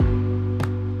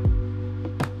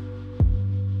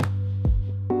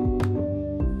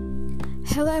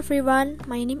Hello everyone,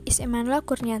 my name is Emmanuela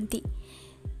K.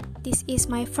 This is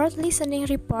my fourth listening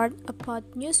report about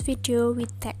news video with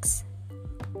text.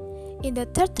 In the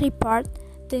third report,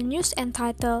 the news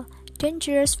entitled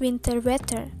Dangerous Winter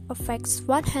Weather Affects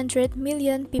 100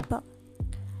 Million People.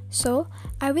 So,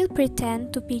 I will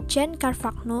pretend to be Jen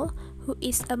Carfagno, who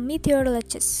is a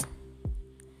meteorologist.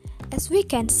 As we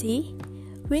can see,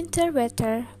 winter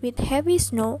weather with heavy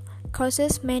snow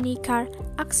causes many car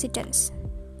accidents.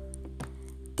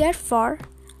 Therefore,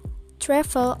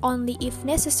 travel only if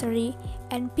necessary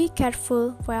and be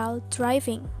careful while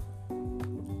driving.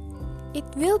 It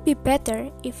will be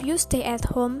better if you stay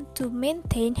at home to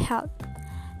maintain health,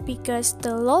 because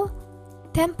the low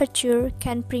temperature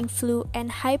can bring flu and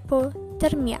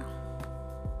hypothermia.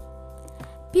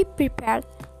 Be prepared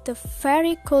the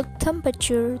very cold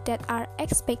temperatures that are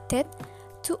expected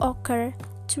to occur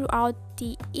throughout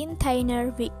the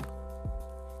entire week.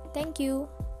 Thank you.